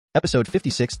Episode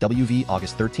 56 WV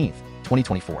August 13th,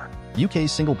 2024.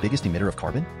 UK's single biggest emitter of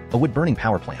carbon? A wood-burning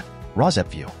power plant. RAWSEP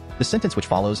View. The sentence which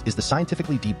follows is the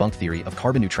scientifically debunked theory of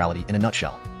carbon neutrality in a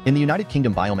nutshell. In the United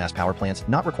Kingdom, biomass power plants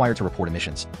not required to report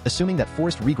emissions, assuming that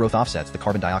forest regrowth offsets the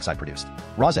carbon dioxide produced.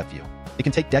 RAWSEP View. It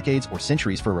can take decades or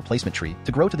centuries for a replacement tree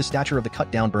to grow to the stature of the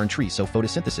cut-down burned tree, so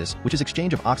photosynthesis, which is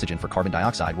exchange of oxygen for carbon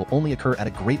dioxide, will only occur at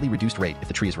a greatly reduced rate if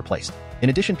the tree is replaced. In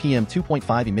addition,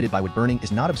 PM2.5 emitted by wood burning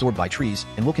is not absorbed by trees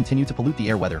and will continue to pollute the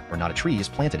air whether or not a tree is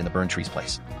planted in the burned tree's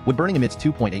place. Wood burning emits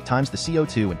 2.8 times the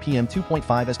CO2 and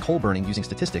PM2.5 as coal burning, using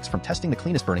statistics from testing the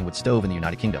cleanest burning wood stove in the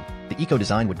United Kingdom, the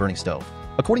EcoDesign wood burning stove.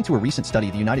 According to a recent study,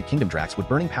 the United Kingdom Drax wood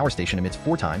burning power station emits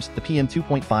 4 times the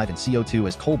PM2.5 and CO2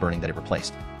 as coal burning that it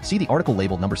replaced. See the article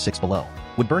labeled number 6 below.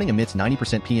 Wood burning emits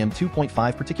 90% PM2.5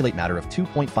 particulate matter of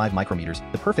 2.5 micrometers,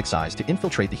 the perfect size to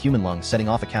infiltrate the human lung, setting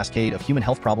off a cascade of human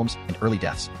health problems and early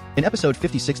deaths. In episode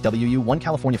 56 one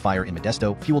California fire in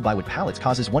Modesto, fueled by wood pallets,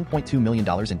 causes $1.2 million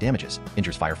in damages,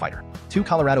 injures firefighter. 2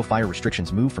 Colorado fire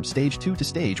restrictions move from stage 2 to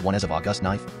stage 1 as of August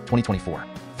 9, 2024.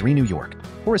 3 New York.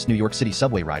 Poorest New York City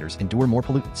subway riders endure more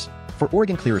pollutants. For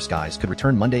Oregon, clearer skies could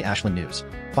return Monday Ashland news.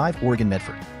 5 Oregon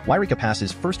Medford. Wairika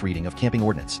passes first reading of camping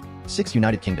ordinance. 6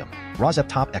 United Kingdom. RAWSEP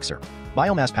top excerpt.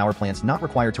 Biomass power plants not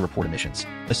required to report emissions,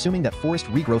 assuming that forest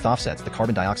regrowth offsets the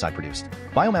carbon dioxide produced.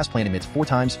 Biomass plant emits 4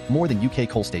 times more than UK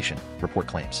coal station, report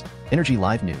claims. Energy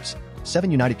Live News. 7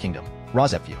 United Kingdom.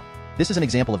 RAWSEP View. This is an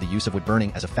example of the use of wood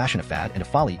burning as a fashion, a fad, and a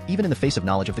folly, even in the face of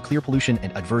knowledge of the clear pollution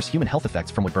and adverse human health effects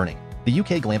from wood burning. The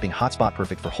UK glamping hotspot,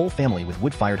 perfect for whole family with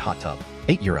wood-fired hot tub.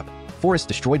 8 Europe. Forests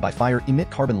destroyed by fire emit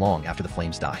carbon long after the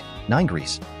flames die. 9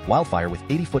 Greece. Wildfire with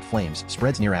 80-foot flames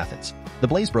spreads near Athens. The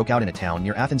blaze broke out in a town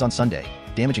near Athens on Sunday,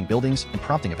 damaging buildings and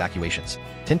prompting evacuations.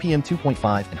 10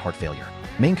 PM2.5 and heart failure.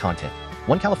 Main content.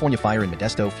 1 California fire in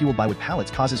Modesto, fueled by wood pallets,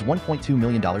 causes $1.2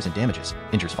 million in damages,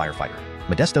 injures firefighter.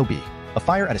 Modesto Bee. A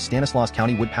fire at a Stanislaus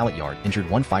County wood pallet yard injured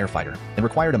 1 firefighter and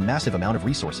required a massive amount of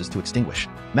resources to extinguish.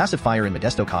 Massive fire in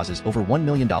Modesto causes over $1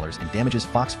 million and damages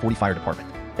FOX40 Fire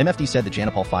Department. MFD said the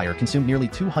Janapal fire consumed nearly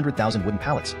 200,000 wooden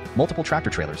pallets, multiple tractor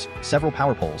trailers, several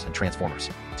power poles, and transformers.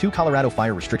 2 Colorado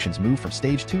fire restrictions move from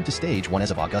stage 2 to stage 1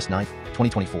 as of August 9,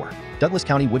 2024. Douglas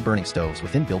County wood burning stoves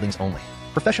within buildings only.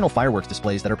 Professional fireworks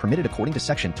displays that are permitted according to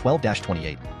Section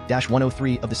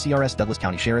 12-28-103 of the C.R.S. Douglas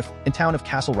County Sheriff and Town of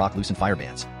Castle Rock loosen fire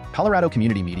bans. Colorado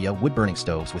Community Media wood burning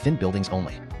stoves within buildings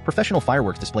only. Professional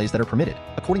fireworks displays that are permitted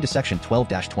according to Section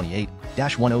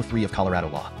 12-28-103 of Colorado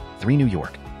law. 3 New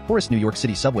York. Poorest New York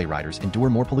City subway riders endure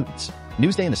more pollutants.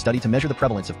 Newsday In the study to measure the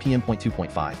prevalence of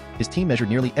PM2.5. His team measured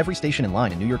nearly every station in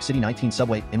line in New York City. 19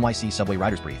 subway NYC subway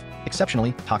riders breathe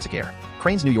exceptionally toxic air.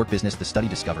 Crane's New York business. The study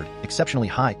discovered exceptionally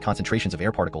high concentrations of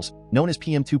air particles, known as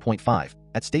PM2.5,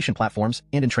 at station platforms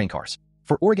and in train cars.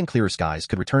 For Oregon, clearer skies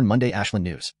could return Monday Ashland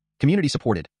news.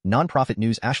 Community-supported, non-profit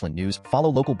news. Ashland News follow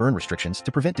local burn restrictions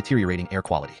to prevent deteriorating air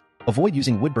quality. Avoid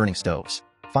using wood-burning stoves.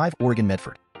 5 Oregon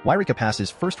Medford. Wairika passes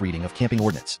first reading of camping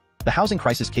ordinance. The housing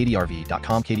crisis.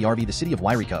 KDRV.com. KDRV. The city of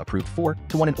Wairika approved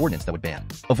 4-1 an ordinance that would ban,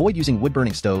 avoid using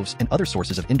wood-burning stoves and other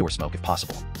sources of indoor smoke if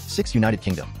possible. 6 United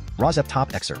Kingdom. RAWSEP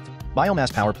top excerpt.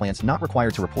 Biomass power plants not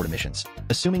required to report emissions,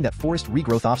 assuming that forest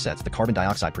regrowth offsets the carbon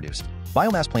dioxide produced.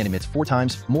 Biomass plant emits 4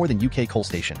 times more than UK coal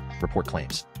station, report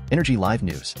claims. Energy Live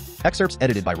News. Excerpts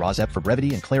edited by RAWSEP for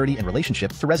brevity and clarity in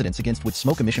relationship to Residents Against Wood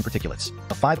Smoke Emission Particulates,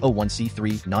 a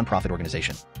 501c3 nonprofit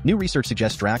organization. New research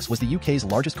suggests Drax was the UK's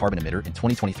largest carbon emitter in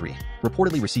 2023,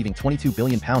 reportedly receiving £22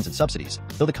 billion in subsidies,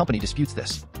 though the company disputes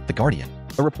this. The Guardian.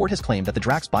 A report has claimed that the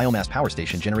Drax biomass power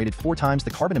station generated 4 times the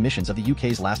carbon emissions of the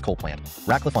UK's last coal plant,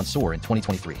 Ratcliffe-on-Soar, in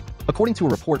 2023. According to a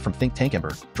report from think tank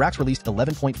Ember, Drax released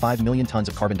 11.5 million tons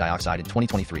of carbon dioxide in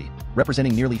 2023,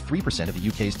 representing nearly 3% of the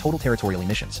UK's total territorial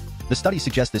emissions. The study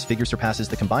suggests this figure surpasses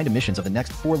the combined emissions of the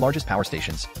next 4 largest power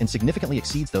stations and significantly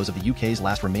exceeds those of the UK's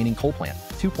last remaining coal plant,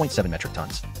 2.7 metric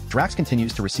tons. Drax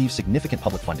continues to receive significant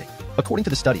public funding. According to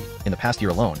the study, in the past year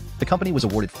alone, the company was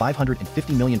awarded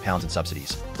 £550 million in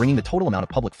subsidies, bringing the total amount of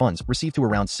public funds received to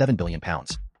around £7 billion.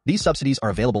 These subsidies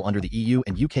are available under the EU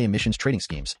and UK emissions trading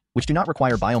schemes, which do not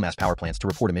require biomass power plants to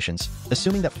report emissions,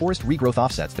 assuming that forest regrowth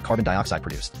offsets the carbon dioxide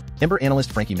produced. Ember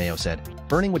analyst Frankie Mayo said,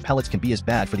 burning wood pellets can be as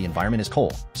bad for the environment as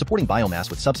coal. Supporting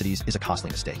biomass with subsidies is a costly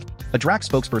mistake. A Drax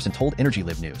spokesperson told Energy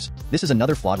Live News, this is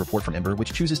another flawed report from Ember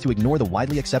which chooses to ignore the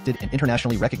widely accepted and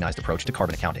internationally recognized approach to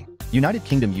carbon accounting. United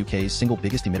Kingdom, UK's single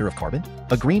biggest emitter of carbon?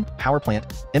 A green power plant,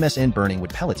 MSN, burning wood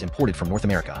pellets imported from North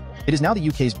America. It is now the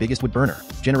UK's biggest wood burner,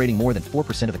 generating more than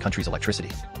 4% of the country's electricity.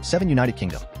 7 United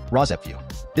Kingdom. RAWSEP View.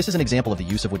 This is an example of the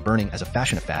use of wood burning as a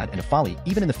fashion, a fad, and a folly,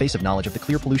 even in the face of knowledge of the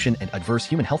clear pollution and adverse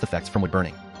human health effects from wood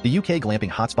burning. The UK glamping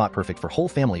hotspot, perfect for whole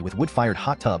family with wood-fired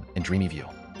hot tub and dreamy view.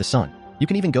 The Sun. You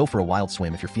can even go for a wild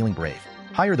swim if you're feeling brave.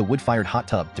 Hire the wood-fired hot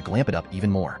tub to glamp it up even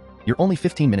more. You're only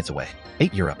 15 minutes away.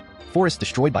 8. Europe. Forests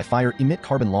destroyed by fire emit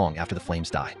carbon long after the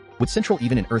flames die. With central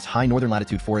even in Earth's high northern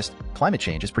latitude forest, climate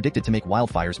change is predicted to make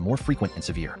wildfires more frequent and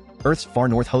severe. Earth's far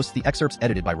north hosts the excerpts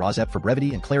edited by RAWSEP for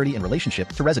brevity and clarity in relationship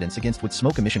to residents against wood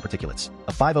smoke emission particulates,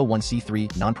 a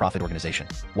 501c3 nonprofit organization.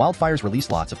 Wildfires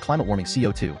release lots of climate-warming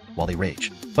CO2 while they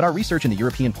rage. But our research in the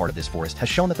European part of this forest has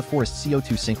shown that the forest's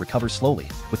CO2 sink recovers slowly,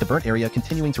 with the burnt area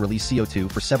continuing to release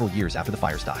CO2 for several years after the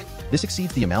fires die. This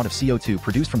exceeds the amount of CO2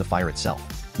 produced from the fire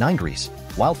itself. 9. Greece.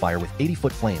 Wildfire with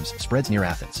 80-foot flames spreads near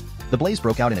Athens. The blaze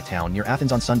broke out in a town near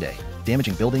Athens on Sunday,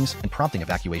 damaging buildings and prompting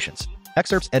evacuations.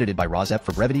 Excerpts edited by RAWSEP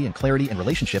for brevity and clarity in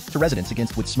relationship to residents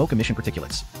against wood smoke emission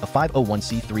particulates, a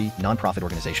 501c3 nonprofit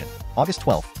organization. August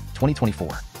 12, 2024.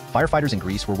 Firefighters in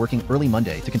Greece were working early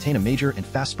Monday to contain a major and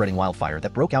fast-spreading wildfire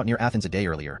that broke out near Athens a day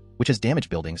earlier, which has damaged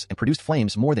buildings and produced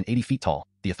flames more than 80 feet tall,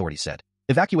 the authorities said.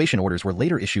 Evacuation orders were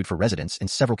later issued for residents in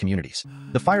several communities.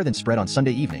 The fire then spread on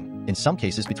Sunday evening, in some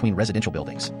cases between residential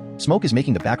buildings. Smoke is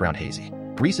making the background hazy.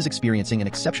 Greece is experiencing an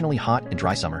exceptionally hot and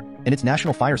dry summer, and its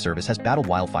National Fire Service has battled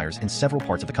wildfires in several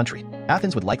parts of the country.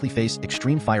 Athens would likely face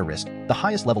extreme fire risk, the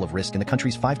highest level of risk in the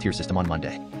country's 5-tier system on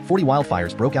Monday. 40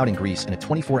 wildfires broke out in Greece in a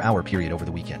 24-hour period over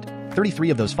the weekend. 33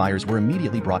 of those fires were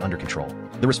immediately brought under control.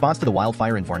 The response to the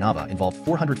wildfire in Varnava involved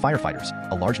 400 firefighters,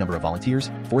 a large number of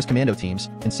volunteers, forest commando teams,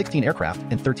 and 16 aircraft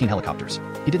and 13 helicopters.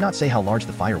 He did not say how large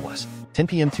the fire was. 10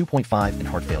 PM2.5 and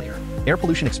heart failure. Air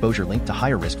pollution exposure linked to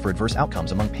higher risk for adverse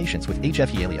outcomes among patients with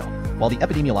HFE-ALEO. While the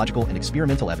epidemiological and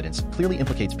experimental evidence clearly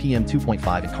implicates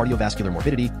PM2.5 in cardiovascular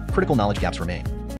morbidity, critical knowledge gaps remain.